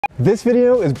This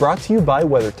video is brought to you by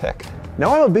WeatherTech.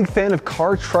 Now, I'm a big fan of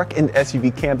car, truck, and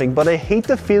SUV camping, but I hate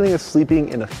the feeling of sleeping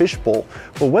in a fishbowl.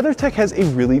 But WeatherTech has a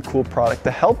really cool product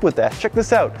to help with that. Check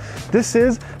this out. This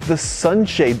is the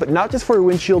sunshade, but not just for your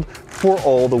windshield, for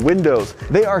all the windows.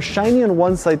 They are shiny on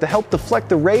one side to help deflect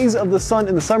the rays of the sun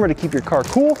in the summer to keep your car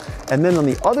cool, and then on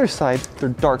the other side, they're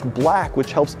dark black,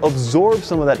 which helps absorb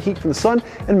some of that heat from the sun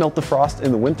and melt the frost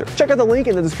in the winter. Check out the link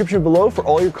in the description below for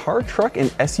all your car, truck, and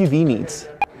SUV needs.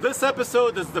 This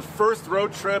episode is the first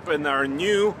road trip in our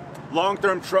new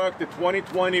long-term truck, the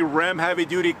 2020 Ram Heavy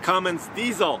Duty Cummins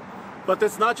diesel. But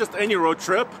it's not just any road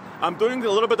trip. I'm doing a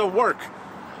little bit of work.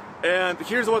 And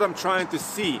here's what I'm trying to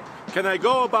see. Can I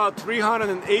go about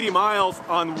 380 miles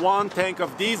on one tank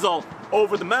of diesel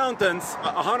over the mountains,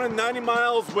 190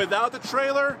 miles without the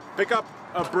trailer, pick up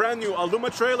a brand new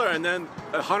Aluma trailer, and then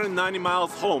 190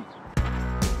 miles home?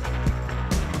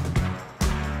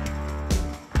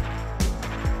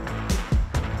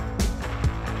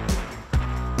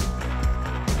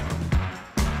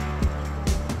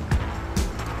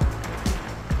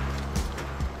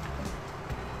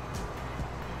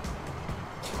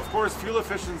 Of course, fuel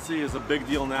efficiency is a big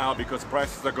deal now because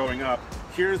prices are going up.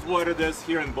 Here's what it is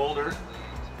here in Boulder.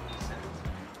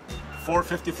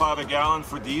 $4.55 a gallon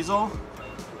for diesel.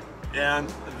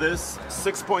 And this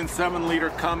 6.7 liter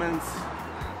Cummins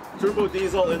turbo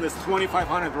diesel in this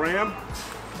 2500 Ram.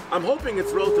 I'm hoping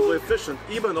it's relatively efficient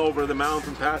even over the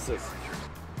mountain passes.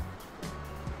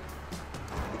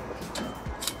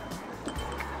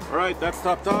 All right, that's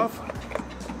topped off.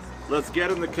 Let's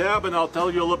get in the cab and I'll tell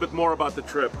you a little bit more about the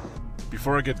trip.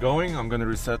 Before I get going, I'm going to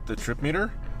reset the trip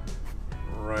meter.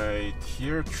 Right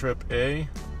here, trip A,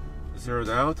 zeroed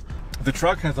out. The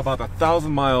truck has about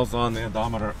 1,000 miles on the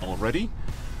odometer already.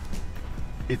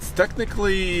 It's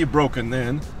technically broken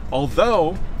in,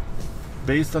 although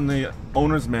based on the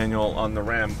owner's manual on the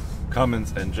Ram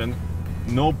Cummins engine,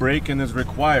 no break-in is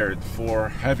required for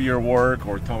heavier work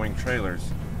or towing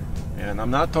trailers. And I'm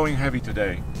not towing heavy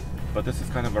today, but this is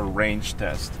kind of a range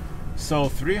test. So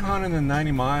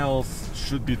 390 miles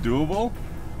should be doable,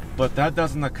 but that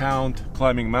doesn't account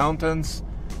climbing mountains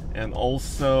and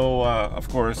also, of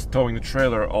course, towing the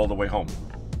trailer all the way home.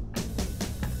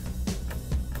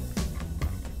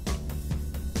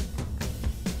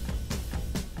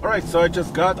 All right, so I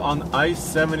just got on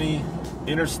I-70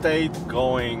 interstate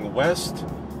going west,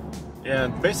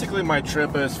 and basically my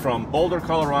trip is from Boulder,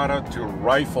 Colorado to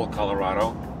Rifle,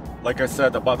 Colorado. Like I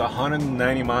said, about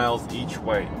 190 miles each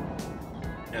way.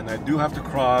 And I do have to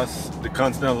cross the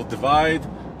Continental Divide,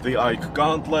 the Ike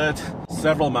Gauntlet,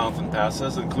 several mountain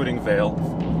passes, including Vail.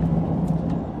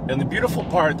 And the beautiful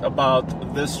part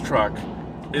about this truck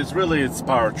is really its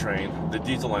powertrain, the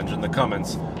diesel engine, the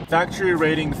Cummins. Factory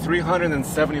rating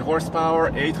 370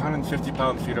 horsepower, 850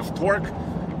 pound-feet of torque.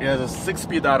 It has a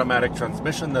 6-speed automatic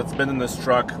transmission that's been in this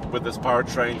truck with this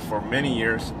powertrain for many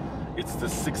years. It's the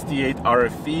 68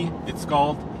 RFE, it's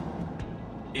called.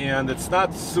 And it's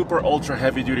not super ultra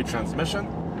heavy duty transmission,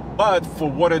 but for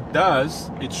what it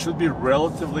does, it should be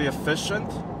relatively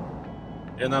efficient.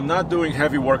 And I'm not doing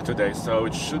heavy work today, so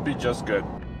it should be just good.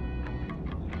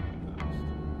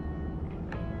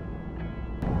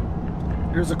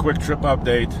 Here's a quick trip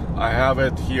update. I have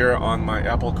it here on my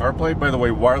Apple CarPlay. By the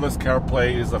way, wireless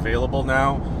CarPlay is available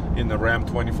now in the Ram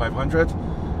 2500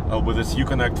 with this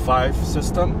Uconnect 5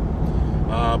 system.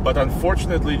 But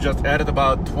unfortunately just added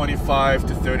about 25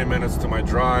 to 30 minutes to my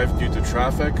drive due to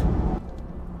traffic.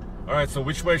 Alright, so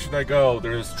which way should I go?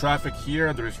 There is traffic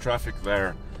here, there is traffic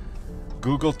there.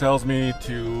 Google tells me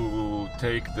to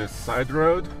take this side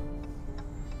road.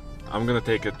 I'm gonna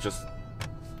take it just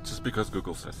because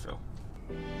Google says so.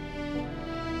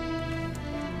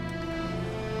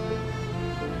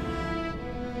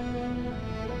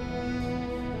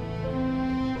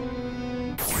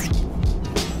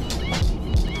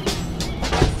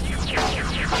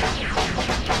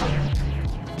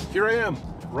 Here I am,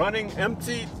 running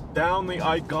empty down the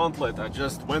Ike Gauntlet. I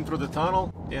just went through the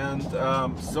tunnel, and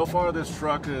so far this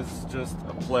truck is just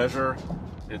a pleasure.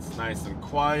 It's nice and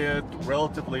quiet,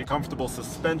 relatively comfortable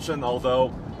suspension,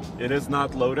 although it is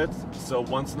not loaded, so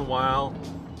once in a while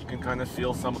you can kind of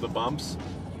feel some of the bumps.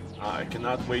 I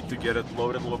cannot wait to get it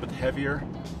loaded a little bit heavier,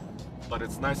 but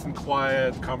it's nice and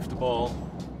quiet, comfortable.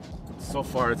 So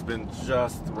far it's been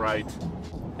just right.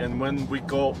 And when we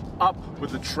go up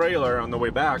with the trailer on the way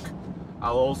back,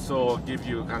 I'll also give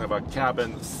you kind of a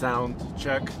cabin sound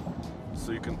check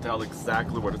so you can tell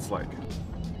exactly what it's like.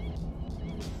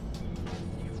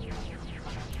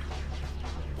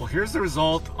 Well, here's the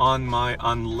result on my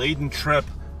unladen trip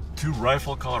to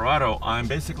Rifle, Colorado. I'm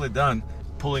basically done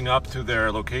pulling up to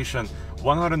their location.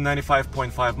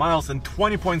 195.5 miles and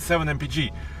 20.7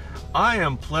 mpg. I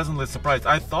am pleasantly surprised.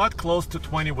 I thought close to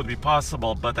 20 would be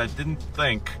possible, but I didn't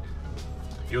think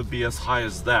it would be as high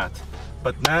as that.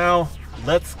 But now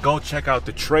let's go check out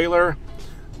the trailer.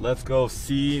 Let's go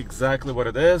see exactly what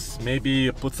it is.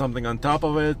 Maybe put something on top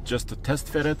of it just to test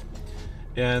fit it.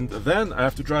 And then I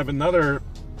have to drive another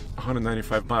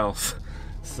 195 miles.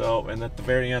 So, and at the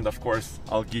very end, of course,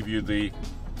 I'll give you the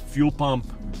fuel pump,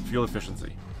 fuel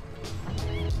efficiency.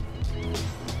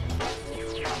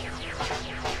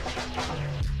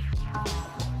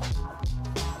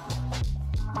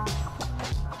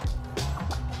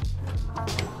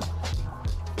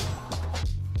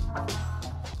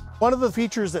 One of the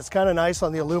features that's kind of nice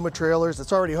on the Illuma trailers,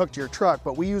 it's already hooked to your truck,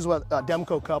 but we use a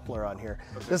Demco coupler on here.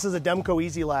 Okay. This is a Demco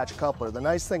Easy Latch coupler. The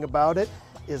nice thing about it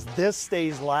is this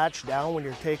stays latched down when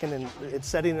you're taking and it's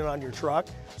setting it on your truck,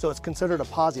 so it's considered a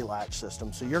posi latch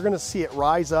system. So you're going to see it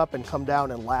rise up and come down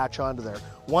and latch onto there.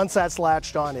 Once that's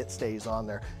latched on, it stays on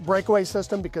there. Breakaway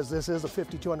system, because this is a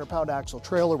 5,200 pound axle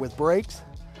trailer with brakes,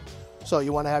 so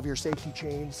you want to have your safety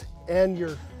chains and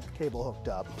your cable hooked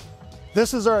up.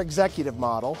 This is our executive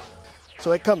model.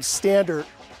 So it comes standard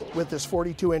with this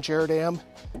 42-inch air dam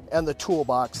and the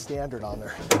toolbox standard on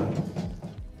there.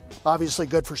 Obviously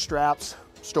good for straps,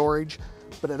 storage,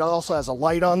 but it also has a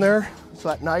light on there. So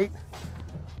at night,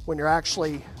 when you're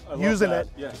actually using it,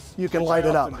 yes, you can light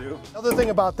it up. The other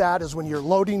thing about that is when you're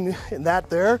loading in that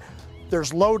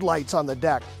there's load lights on the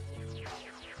deck.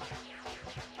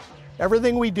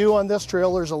 Everything we do on this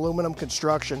trailer is aluminum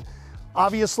construction.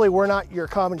 Obviously, we're not your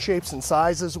common shapes and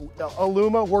sizes.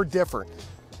 Illuma, we're different.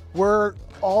 We're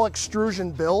all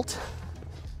extrusion built.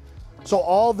 So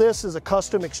all this is a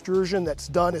custom extrusion that's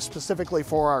done specifically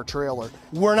for our trailer.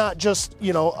 We're not just,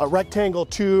 a rectangle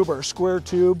tube or a square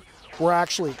tube. We're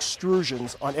actually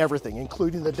extrusions on everything,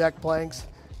 including the deck planks,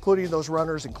 including those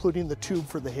runners, including the tube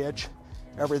for the hitch.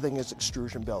 Everything is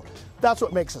extrusion built. That's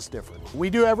what makes us different. We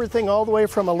do everything all the way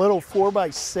from a little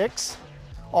 4x6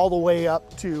 all the way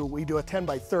up to, we do a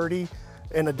 10x30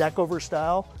 in a deck over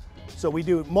style. So we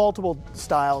do multiple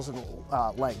styles and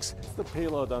lengths. What's the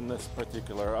payload on this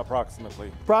particular, approximately?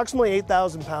 Approximately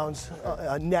 8,000 pounds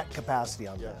net capacity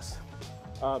on this.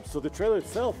 So the trailer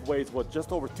itself weighs, what,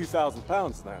 just over 2,000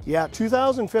 pounds now? Yeah,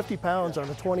 2,050 pounds on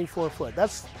a 24-foot.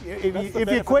 That's if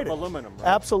you equate it. Aluminum, right?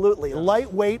 Absolutely. Yeah.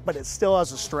 Lightweight, but it still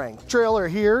has a strength. Trailer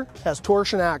here has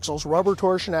torsion axles, rubber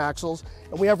torsion axles,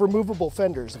 and we have removable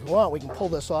fenders. If you want, we can pull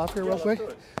this off here real quick.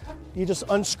 You just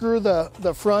unscrew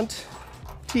the front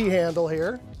T-handle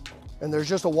here, and there's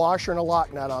just a washer and a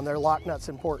lock nut on there. Lock nut's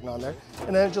important on there.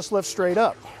 And then it just lifts straight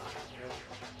up.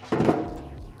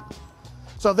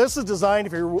 So this is designed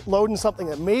if you're loading something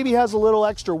that maybe has a little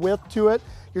extra width to it.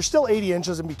 You're still 80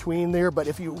 inches in between there, but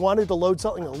if you wanted to load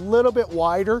something a little bit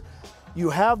wider, you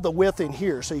have the width in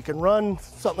here. So you can run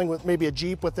something with maybe a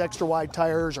Jeep with extra wide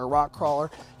tires or rock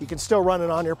crawler. You can still run it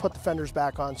on here, put the fenders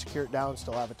back on, secure it down,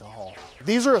 still have it to haul.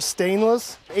 These are a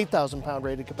stainless, 8,000 pound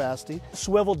rated capacity,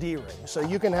 swivel D-ring. So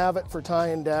you can have it for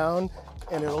tying down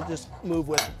and it'll just move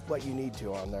with what you need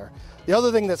to on there. The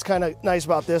other thing that's kind of nice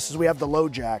about this is we have the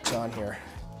load jacks on here.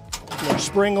 They're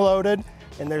spring loaded,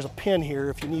 and there's a pin here.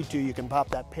 If you need to, you can pop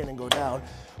that pin and go down.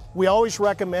 We always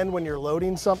recommend when you're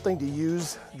loading something to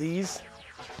use these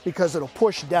because it'll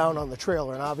push down on the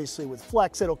trailer, and obviously with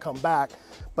flex, it'll come back.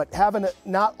 But having it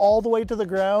not all the way to the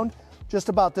ground, just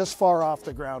about this far off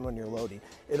the ground when you're loading.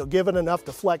 It'll give it enough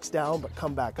to flex down, but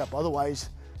come back up. Otherwise,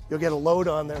 you'll get a load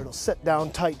on there, it'll sit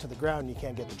down tight to the ground, and you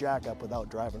can't get the jack up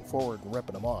without driving forward and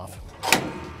ripping them off.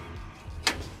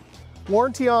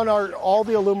 Warranty on all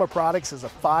the Illuma products is a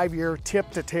 5-year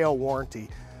tip-to-tail warranty.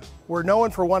 We're known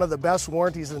for one of the best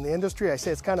warranties in the industry. I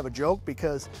say it's kind of a joke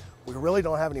because we really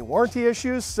don't have any warranty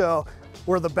issues, so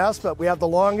we're the best, but we have the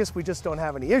longest, we just don't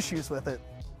have any issues with it.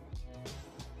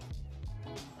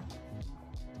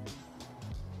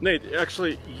 Nate,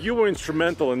 actually, you were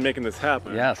instrumental in making this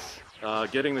happen. Yes.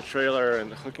 Getting the trailer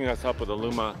and hooking us up with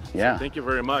Illuma. Yeah. So thank you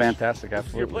very much. Fantastic,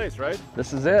 absolutely. Your place, right?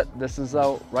 This is it. This is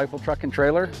a rifle truck and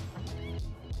trailer.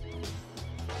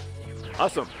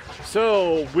 Awesome.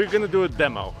 So we're gonna do a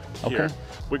demo here. Okay.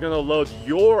 We're gonna load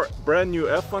your brand new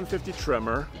F-150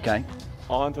 trimmer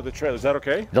onto the trailer. Is that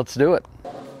okay? Let's do it.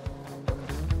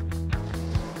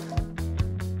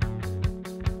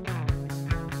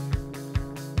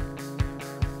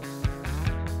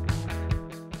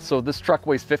 So this truck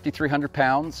weighs 5,300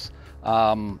 pounds.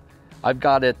 I've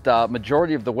got it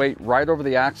majority of the weight right over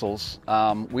the axles.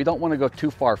 We don't want to go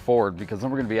too far forward because then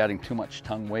we're going to be adding too much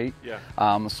tongue weight.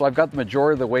 Yeah. So I've got the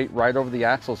majority of the weight right over the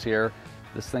axles here.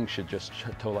 this thing should just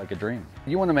tow like a dream.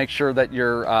 You want to make sure that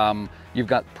you've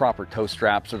got proper tow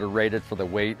straps that are rated for the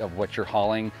weight of what you're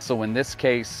hauling. So in this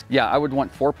case, yeah, I would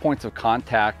want 4 points of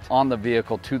contact on the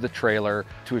vehicle to the trailer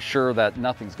to assure that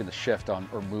nothing's going to shift on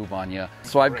or move on you.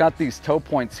 So I've got these tow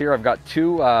points here. I've got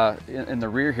 2 in the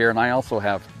rear here, and I also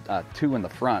have 2 in the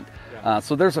front.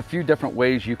 So there's a few different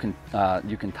ways you can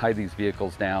tie these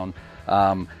vehicles down.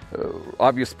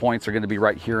 Obvious points are going to be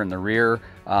right here in the rear.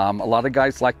 A lot of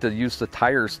guys like to use the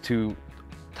tires to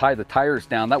tie the tires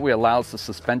down. That way allows the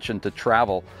suspension to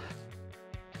travel.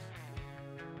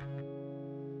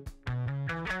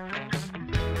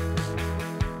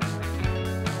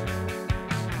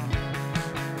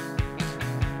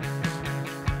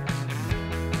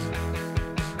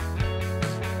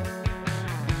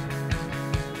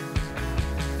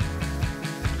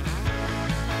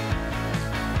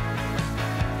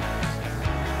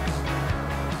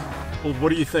 Well, what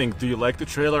do you think? Do you like the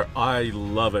trailer? I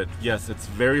love it. Yes, it's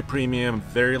very premium,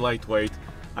 very lightweight.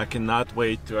 I cannot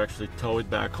wait to actually tow it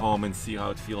back home and see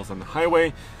how it feels on the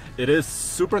highway. It is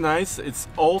super nice. It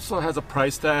also has a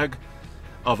price tag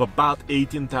of about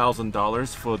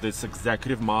 $18,000 for this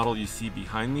executive model you see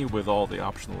behind me with all the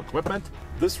optional equipment.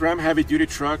 This Ram heavy duty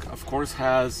truck, of course,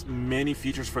 has many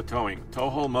features for towing. Tow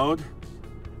haul mode,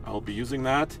 I'll be using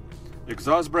that.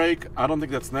 Exhaust brake, I don't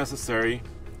think that's necessary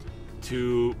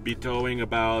to be towing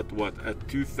about what, a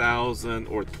 2,000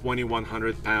 or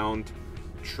 2,100 pound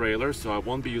trailer, so I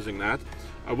won't be using that.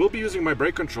 I will be using my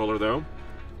brake controller though.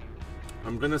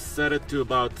 I'm gonna set it to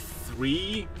about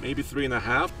 3, maybe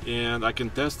 3.5, and I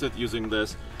can test it using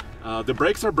this. The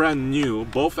brakes are brand new.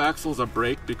 Both axles are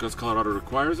braked because Colorado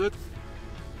requires it,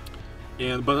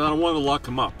 but I don't want to lock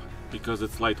them up because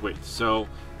it's lightweight, so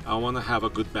I want to have a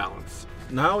good balance.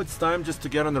 Now it's time just to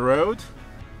get on the road,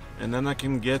 and then I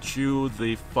can get you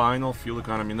the final fuel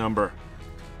economy number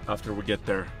after we get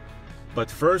there.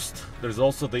 But first, there's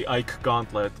also the Ike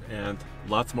Gauntlet and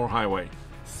lots more highway.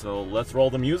 So let's roll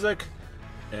the music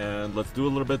and let's do a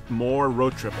little bit more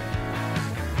road tripping.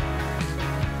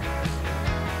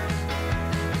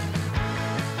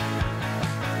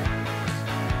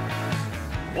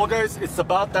 Well guys, it's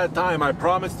about that time. I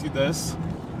promised you this.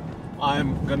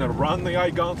 I'm gonna run the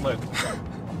Ike Gauntlet.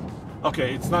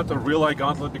 Okay, it's not the real Ike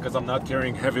Gauntlet because I'm not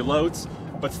carrying heavy loads,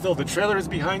 but still the trailer is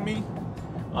behind me.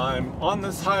 I'm on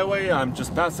this highway, I'm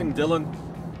just passing Dillon,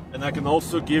 and I can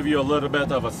also give you a little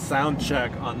bit of a sound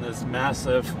check on this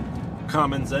massive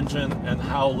Cummins engine and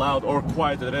how loud or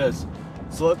quiet it is.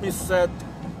 So let me set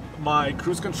my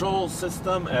cruise control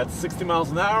system at 60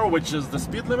 miles an hour, which is the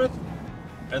speed limit,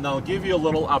 and I'll give you a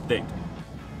little update.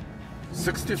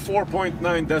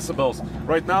 64.9 decibels.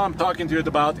 Right now I'm talking to you at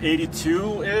about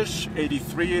 82-ish,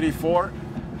 83, 84.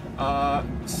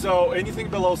 So anything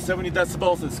below 70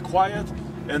 decibels is quiet,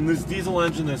 and this diesel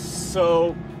engine is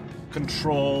so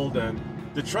controlled, and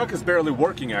the truck is barely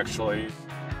working actually.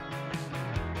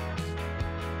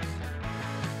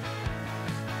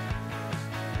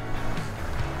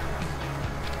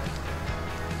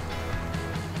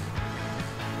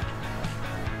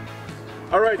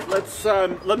 All right,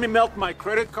 let me melt my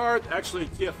credit card, actually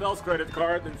TFL's credit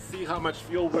card, and see how much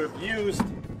fuel we've used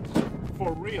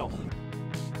for real.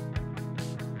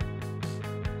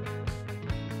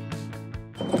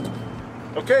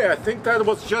 Okay, I think that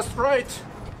was just right.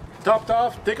 Topped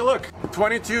off, take a look.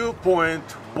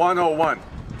 22.101.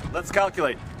 Let's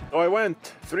calculate. So I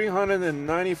went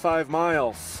 395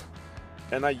 miles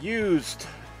and I used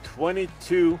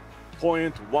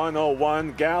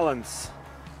 22.101 gallons.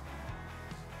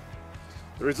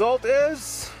 The result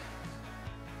is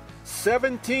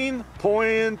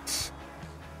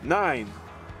 17.9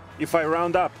 if I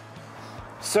round up.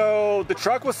 So the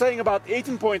truck was saying about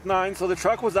 18.9, so the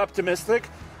truck was optimistic.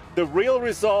 The real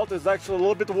result is actually a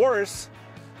little bit worse,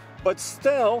 but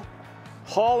still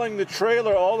hauling the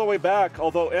trailer all the way back,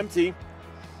 although empty,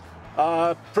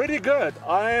 pretty good.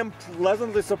 I am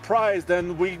pleasantly surprised,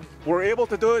 and we were able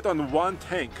to do it on one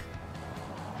tank.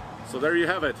 So there you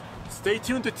have it. Stay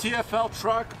tuned to TFL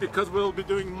Truck because we'll be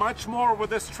doing much more with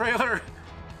this trailer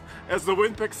as the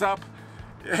wind picks up.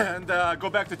 And go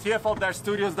back to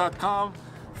tfl-studios.com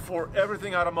for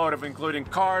everything automotive, including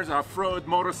cars, off-road,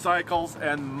 motorcycles,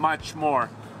 and much more.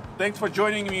 Thanks for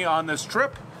joining me on this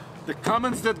trip. The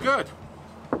Cummins did good.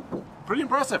 Pretty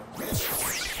impressive.